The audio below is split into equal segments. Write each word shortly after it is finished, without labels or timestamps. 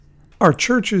Are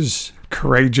churches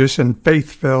courageous and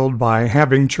faith-filled by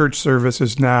having church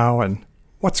services now? And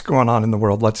what's going on in the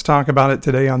world? Let's talk about it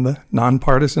today on the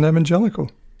Nonpartisan Evangelical.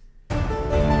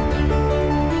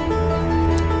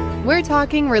 We're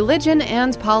talking religion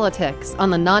and politics on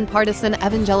the Nonpartisan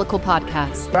Evangelical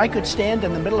podcast. I could stand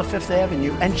in the middle of Fifth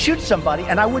Avenue and shoot somebody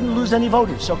and I wouldn't lose any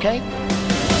voters, okay?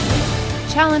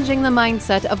 Challenging the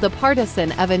mindset of the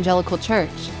partisan evangelical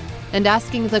church and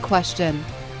asking the question,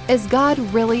 is God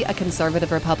really a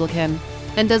conservative Republican?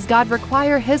 And does God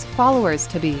require his followers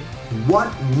to be? What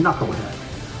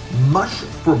knucklehead, mush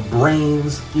for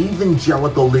brains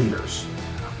evangelical leaders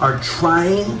are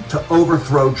trying to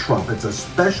overthrow Trump? It's a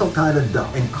special kind of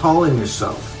dumb, and calling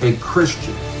yourself a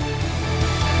Christian.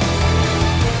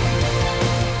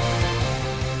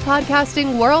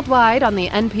 Podcasting worldwide on the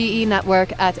NPE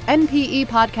network at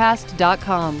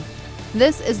npepodcast.com.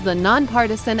 This is the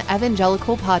Nonpartisan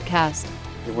Evangelical Podcast.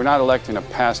 We're not electing a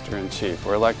pastor-in-chief.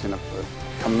 We're electing a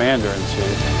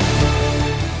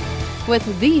commander-in-chief.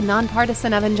 With the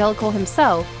Nonpartisan Evangelical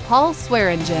himself, Paul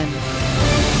Swearingen.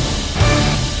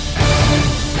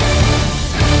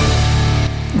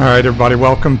 All right, everybody,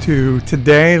 welcome to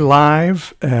Today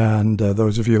Live, and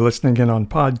those of you listening in on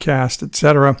podcast,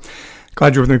 etc.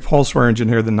 Glad you're with me. Paul Swearingen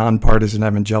here, the Nonpartisan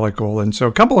Evangelical. And so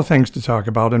a couple of things to talk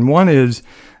about, and one is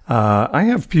I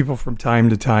have people from time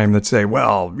to time that say,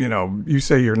 well, you know, you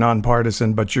say you're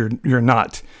nonpartisan, but you're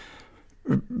not,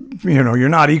 you're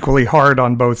not equally hard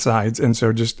on both sides. And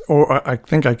so I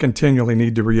think I continually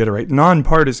need to reiterate,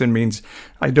 nonpartisan means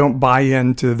I don't buy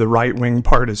into the right-wing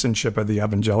partisanship of the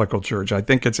evangelical church. I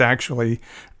think it's actually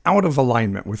out of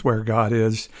alignment with where God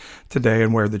is today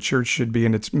and where the church should be.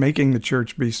 And it's making the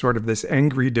church be sort of this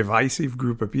angry, divisive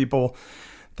group of people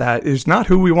that is not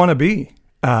who we want to be.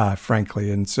 Frankly.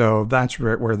 And so that's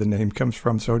where the name comes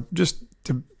from. So just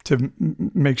to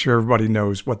make sure everybody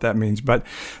knows what that means. But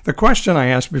the question I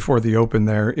asked before the open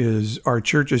there is, are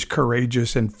churches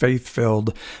courageous and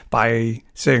faith-filled by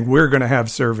saying we're going to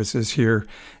have services here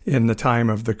in the time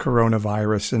of the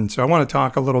coronavirus? And so I want to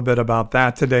talk a little bit about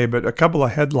that today, but a couple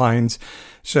of headlines.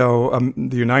 So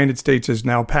the United States has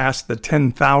now passed the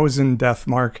 10,000 death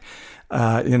mark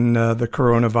in the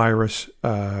coronavirus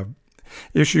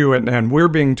issue, and we're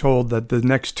being told that the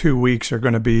next 2 weeks are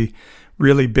going to be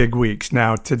really big weeks.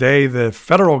 Now, today, the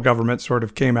federal government sort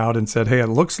of came out and said, hey, it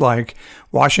looks like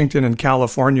Washington and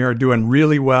California are doing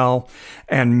really well,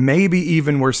 and maybe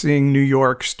even we're seeing New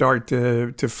York start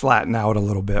to flatten out a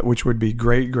little bit, which would be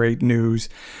great news.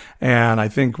 And I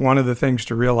think one of the things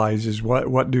to realize is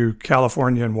what do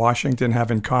California and Washington have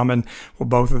in common? Well,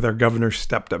 both of their governors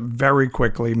stepped up very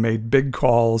quickly, made big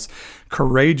calls,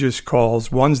 courageous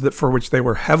calls, ones that for which they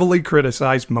were heavily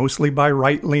criticized, mostly by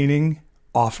right-leaning,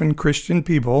 often Christian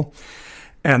people,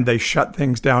 and they shut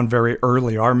things down very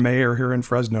early. Our mayor here in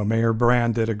Fresno, Mayor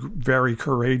Brand, did a very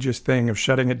courageous thing of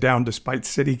shutting it down despite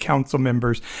city council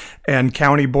members and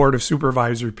county board of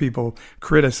supervisor people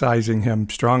criticizing him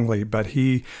strongly. But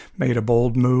he made a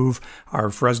bold move. Our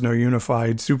Fresno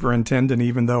Unified superintendent,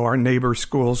 even though our neighbor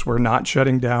schools were not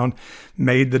shutting down,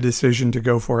 made the decision to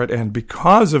go for it. And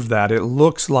because of that, it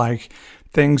looks like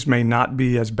things may not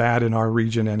be as bad in our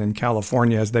region and in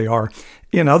California as they are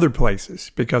in other places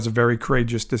because of very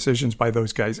courageous decisions by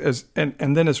those guys.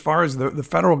 And then as far as the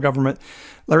federal government,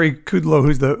 Larry Kudlow,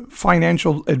 who's the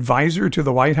financial advisor to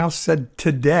the White House, said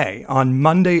today, on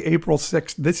Monday, April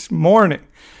 6th, this morning,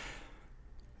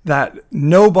 that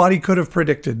nobody could have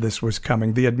predicted this was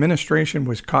coming. The administration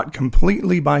was caught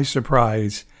completely by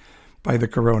surprise by the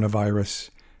coronavirus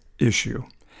issue.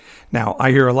 Now,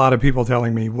 I hear a lot of people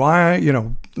telling me, why,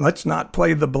 let's not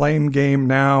play the blame game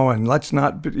now, and let's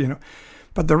not,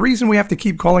 But the reason we have to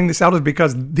keep calling this out is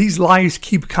because these lies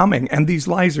keep coming, and these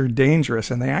lies are dangerous,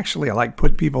 and they actually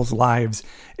put people's lives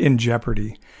in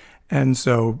jeopardy. And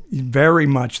so very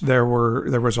much there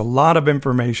was a lot of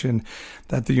information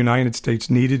that the United States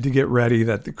needed to get ready,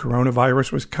 that the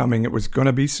coronavirus was coming, it was going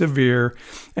to be severe,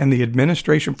 and the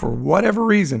administration, for whatever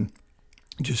reason,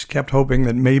 just kept hoping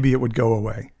that maybe it would go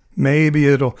away.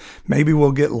 Maybe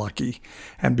we'll get lucky.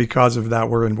 And because of that,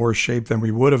 we're in worse shape than we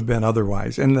would have been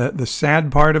otherwise. And the sad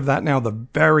part of that now, the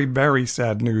very, very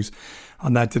sad news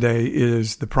on that today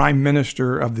is the Prime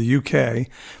Minister of the UK,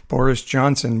 Boris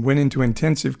Johnson, went into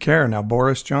intensive care. Now,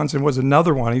 Boris Johnson was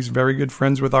another one. He's very good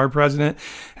friends with our president,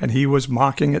 and he was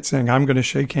mocking it, saying, I'm going to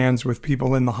shake hands with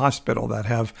people in the hospital that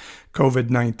have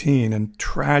COVID-19. And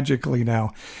tragically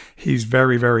now, he's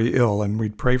very, very ill, and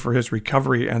we'd pray for his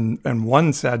recovery. And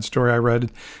one sad story I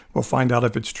read, we'll find out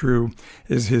if it's true,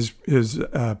 is his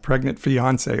pregnant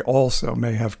fiance also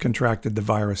may have contracted the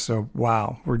virus. So,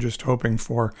 wow, we're just hoping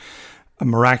for a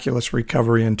miraculous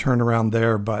recovery and turnaround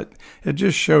there, but it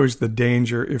just shows the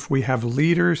danger if we have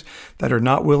leaders that are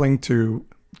not willing to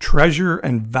treasure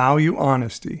and value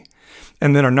honesty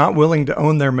and then are not willing to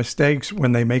own their mistakes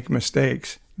when they make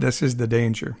mistakes. This is the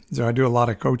danger. So I do a lot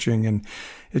of coaching, and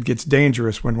it gets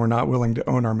dangerous when we're not willing to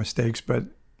own our mistakes. But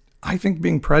I think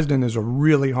being president is a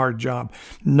really hard job.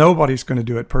 Nobody's going to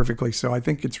do it perfectly. So I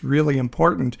think it's really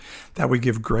important that we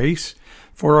give grace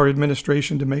for our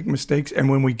administration to make mistakes. And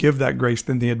when we give that grace,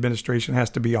 then the administration has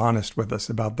to be honest with us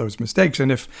about those mistakes.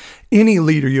 And if any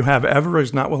leader you have ever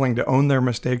is not willing to own their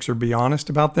mistakes or be honest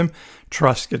about them,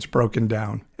 trust gets broken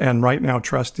down. And right now,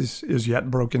 trust is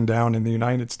yet broken down in the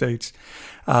United States,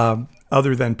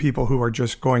 other than people who are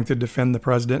just going to defend the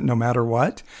president no matter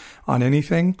what on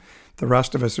anything. The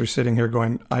rest of us are sitting here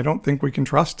going, I don't think we can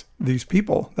trust these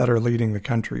people that are leading the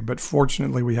country. But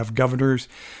fortunately, we have governors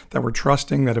that we're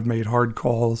trusting that have made hard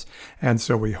calls. And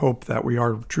so we hope that we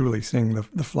are truly seeing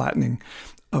the flattening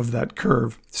of that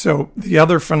curve. So the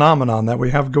other phenomenon that we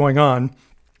have going on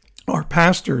are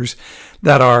pastors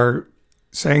that are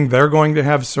saying they're going to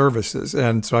have services.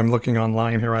 And so I'm looking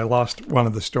online here. I lost one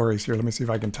of the stories here. Let me see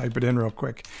if I can type it in real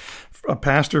quick. A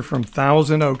pastor from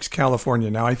Thousand Oaks,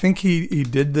 California. Now, I think he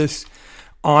did this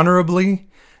honorably,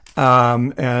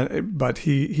 but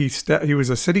he was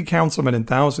a city councilman in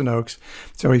Thousand Oaks,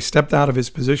 so he stepped out of his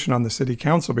position on the city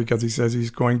council because he says he's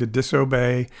going to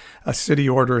disobey a city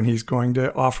order, and he's going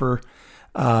to offer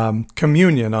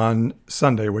communion on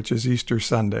Sunday, which is Easter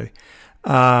Sunday.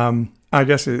 I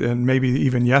guess, and maybe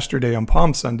even yesterday on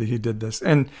Palm Sunday, he did this.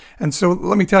 And so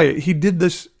let me tell you, he did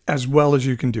this as well as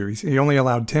you can do. He only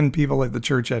allowed 10 people at the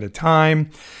church at a time,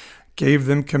 gave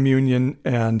them communion,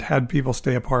 and had people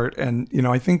stay apart. And,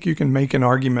 I think you can make an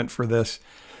argument for this.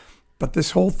 But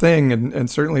this whole thing, and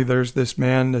certainly there's this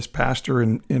pastor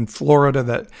in Florida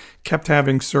that kept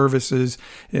having services.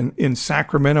 In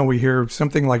Sacramento, we hear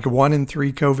something like 1 in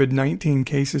 3 COVID-19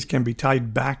 cases can be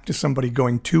tied back to somebody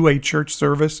going to a church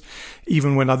service,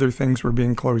 even when other things were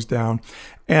being closed down.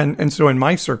 And so in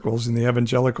my circles, in the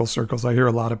evangelical circles, I hear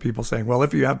a lot of people saying, well,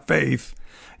 if you have faith,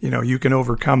 you can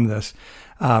overcome this,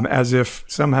 as if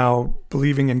somehow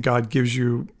believing in God gives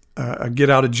you a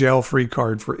get-out-of-jail-free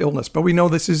card for illness. But we know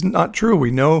this is not true.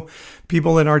 We know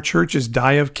people in our churches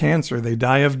die of cancer. They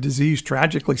die of disease.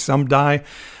 Tragically, some die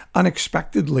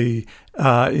unexpectedly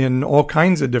in all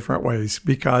kinds of different ways,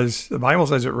 because the Bible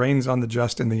says it rains on the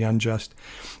just and the unjust.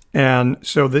 And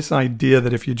so this idea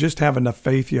that if you just have enough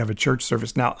faith, you have a church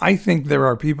service. Now, I think there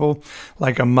are people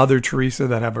like a Mother Teresa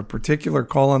that have a particular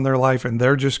call in their life, and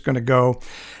they're just going to go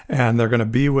and they're going to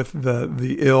be with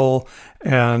the ill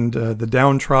and the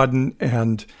downtrodden.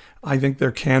 And I think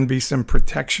there can be some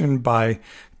protection by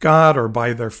God or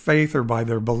by their faith or by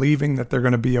their believing that they're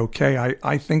going to be okay.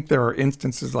 I think there are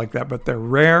instances like that, but they're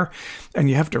rare, and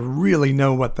you have to really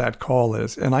know what that call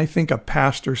is. And I think a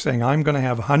pastor saying, I'm going to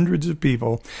have hundreds of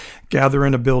people gather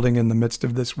in a building in the midst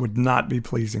of this would not be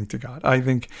pleasing to God. I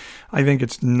think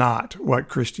it's not what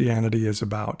Christianity is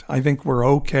about. I think we're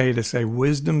okay to say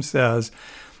wisdom says,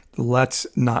 let's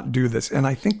not do this. And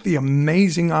I think the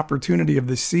amazing opportunity of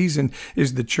this season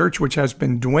is the church, which has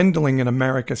been dwindling in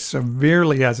America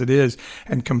severely as it is,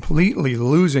 and completely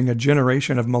losing a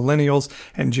generation of millennials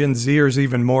and Gen Zers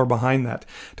even more behind that,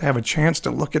 to have a chance to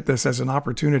look at this as an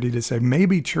opportunity to say,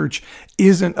 maybe church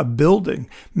isn't a building.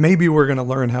 Maybe we're going to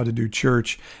learn how to do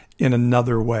church in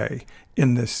another way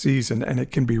in this season, and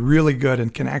it can be really good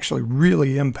and can actually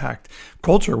really impact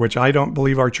culture, which I don't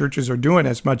believe our churches are doing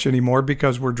as much anymore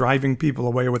because we're driving people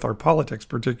away with our politics,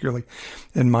 particularly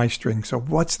in my string. So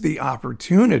what's the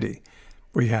opportunity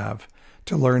we have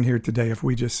to learn here today if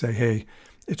we just say, hey,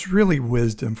 it's really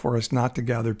wisdom for us not to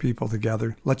gather people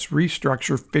together. Let's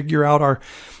restructure, figure out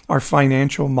our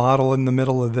financial model in the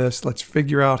middle of this. Let's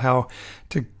figure out how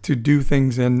to do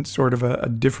things in sort of a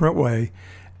different way.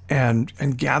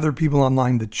 And gather people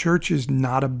online. The church is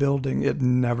not a building. It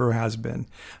never has been.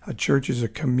 A church is a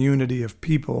community of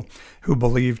people who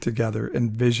believe together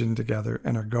and vision together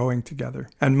and are going together.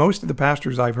 And most of the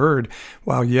pastors I've heard,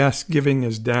 while yes, giving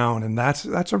is down, and that's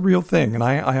a real thing, and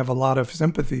I have a lot of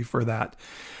sympathy for that.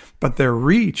 But their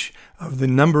reach of the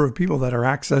number of people that are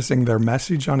accessing their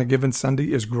message on a given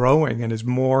Sunday is growing and is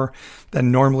more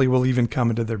than normally will even come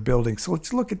into their building. So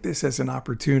let's look at this as an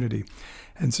opportunity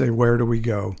and say, where do we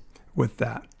go with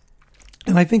that?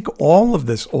 And I think all of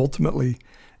this ultimately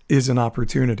is an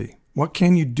opportunity. What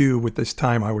can you do with this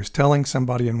time? I was telling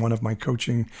somebody in one of my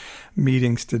coaching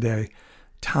meetings today,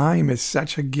 Time is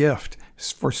such a gift.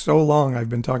 For so long, I've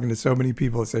been talking to so many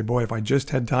people that say, boy, if I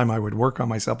just had time, I would work on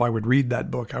myself. I would read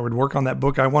that book. I would work on that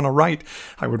book I want to write.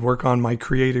 I would work on my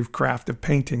creative craft of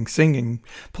painting, singing,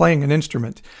 playing an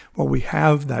instrument. Well, we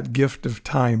have that gift of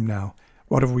time now.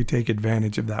 What if we take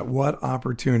advantage of that? What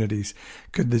opportunities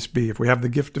could this be? If we have the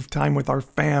gift of time with our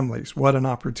families, what an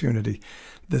opportunity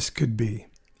this could be.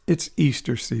 It's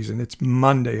Easter season. It's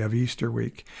Monday of Easter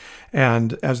week.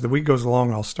 And as the week goes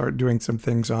along, I'll start doing some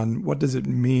things on what does it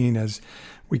mean as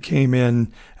we came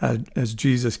in, as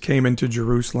Jesus came into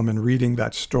Jerusalem, and reading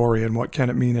that story, and what can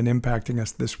it mean in impacting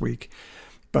us this week.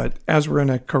 But as we're in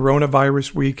a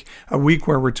coronavirus week, a week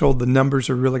where we're told the numbers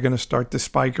are really going to start to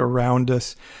spike around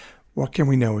us, what can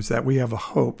we know is that we have a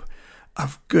hope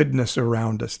of goodness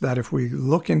around us, that if we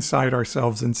look inside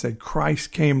ourselves and say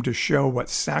Christ came to show what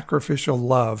sacrificial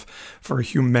love for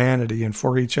humanity and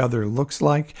for each other looks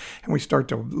like, and we start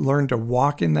to learn to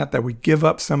walk in that we give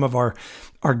up some of our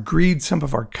greed, some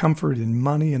of our comfort in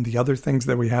money and the other things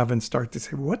that we have, and start to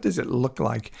say, what does it look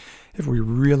like if we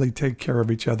really take care of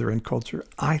each other in culture?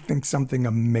 I think something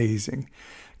amazing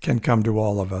can come to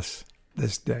all of us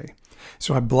this day.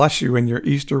 So I bless you in your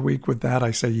Easter week with that.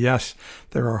 I say, yes,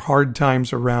 there are hard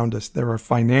times around us. There are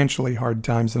financially hard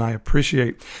times, and I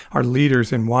appreciate our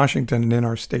leaders in Washington and in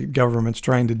our state governments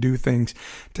trying to do things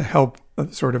to help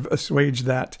sort of assuage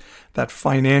that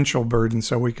financial burden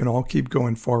so we can all keep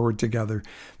going forward together.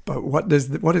 But what is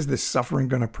this suffering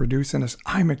going to produce in us?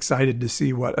 I'm excited to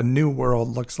see what a new world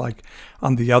looks like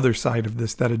on the other side of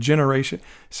this, that a generation,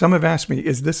 some have asked me,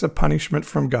 is this a punishment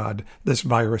from God, this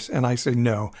virus? And I say,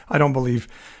 no, I don't believe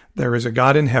there is a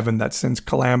God in heaven that sends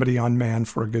calamity on man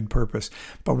for a good purpose.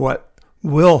 But what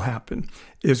will happen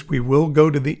is we will go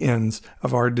to the ends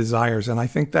of our desires. And I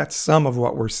think that's some of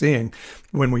what we're seeing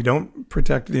when we don't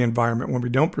protect the environment, when we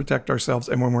don't protect ourselves,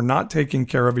 and when we're not taking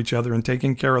care of each other and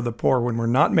taking care of the poor, when we're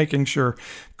not making sure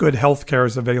good health care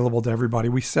is available to everybody.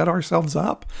 We set ourselves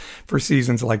up for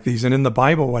seasons like these. And in the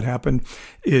Bible, what happened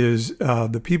is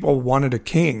the people wanted a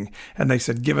king, and they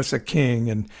said, give us a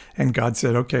king. And God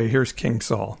said, okay, here's King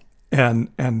Saul. And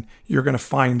you're going to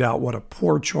find out what a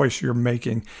poor choice you're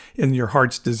making in your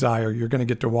heart's desire. You're going to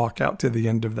get to walk out to the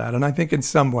end of that. And I think in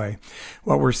some way,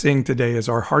 what we're seeing today is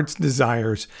our heart's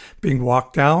desires being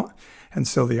walked out. And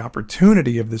so the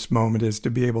opportunity of this moment is to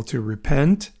be able to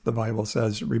repent. The Bible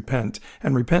says repent.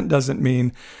 And repent doesn't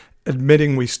mean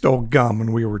admitting we stole gum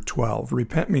when we were 12.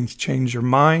 Repent means change your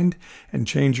mind and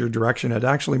change your direction. It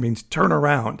actually means turn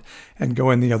around and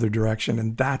go in the other direction.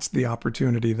 And that's the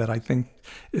opportunity that I think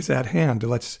is at hand.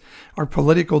 Our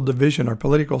political division, our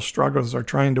political struggles, are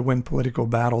trying to win political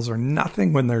battles are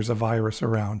nothing when there's a virus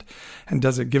around. And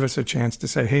does it give us a chance to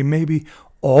say, hey, maybe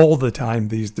all the time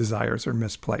these desires are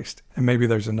misplaced, and maybe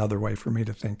there's another way for me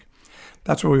to think.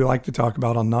 That's what we like to talk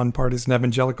about on Nonpartisan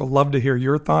Evangelical. Love to hear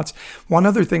your thoughts. One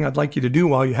other thing I'd like you to do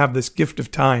while you have this gift of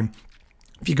time,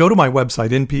 if you go to my website,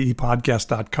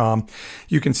 npepodcast.com,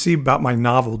 you can see about my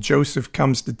novel, Joseph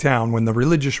Comes to Town, When the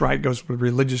Religious Right Goes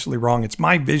Religiously Wrong. It's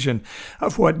my vision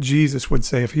of what Jesus would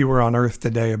say if he were on earth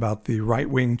today about the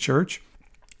right-wing church.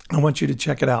 I want you to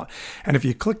check it out. And if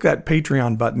you click that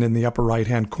Patreon button in the upper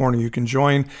right-hand corner, you can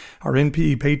join our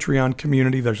NPE Patreon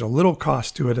community. There's a little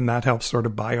cost to it, and that helps sort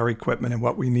of buy our equipment and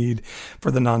what we need for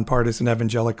the Nonpartisan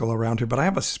Evangelical around here. But I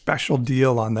have a special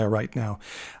deal on there right now.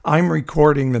 I'm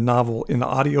recording the novel in the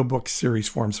audiobook series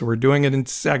form, so we're doing it in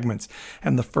segments,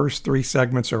 and the first 3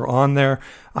 segments are on there.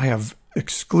 I have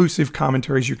exclusive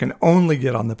commentaries you can only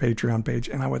get on the Patreon page,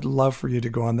 and I would love for you to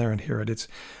go on there and hear it. It's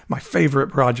my favorite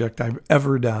project I've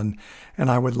ever done, and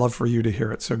I would love for you to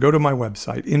hear it. So go to my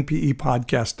website,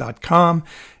 npepodcast.com.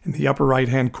 In the upper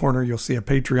right-hand corner, you'll see a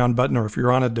Patreon button, or if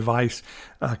you're on a device,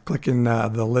 click in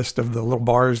the list of the little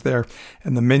bars there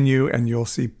and the menu, and you'll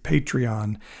see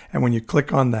Patreon. And when you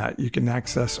click on that, you can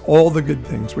access all the good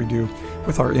things we do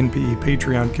with our NPE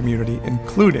Patreon community,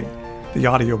 including the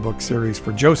audiobook series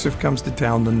for Joseph Comes to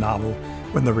Town, the novel,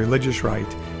 When the Religious Right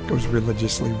Goes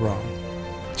Religiously Wrong.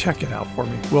 Check it out for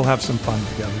me. We'll have some fun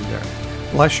together there.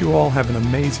 Bless you all. Have an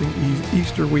amazing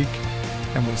Easter week,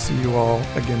 and we'll see you all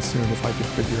again soon if I can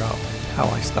figure out how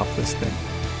I stop this thing.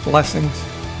 Blessings,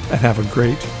 and have a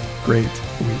great, great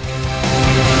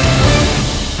week.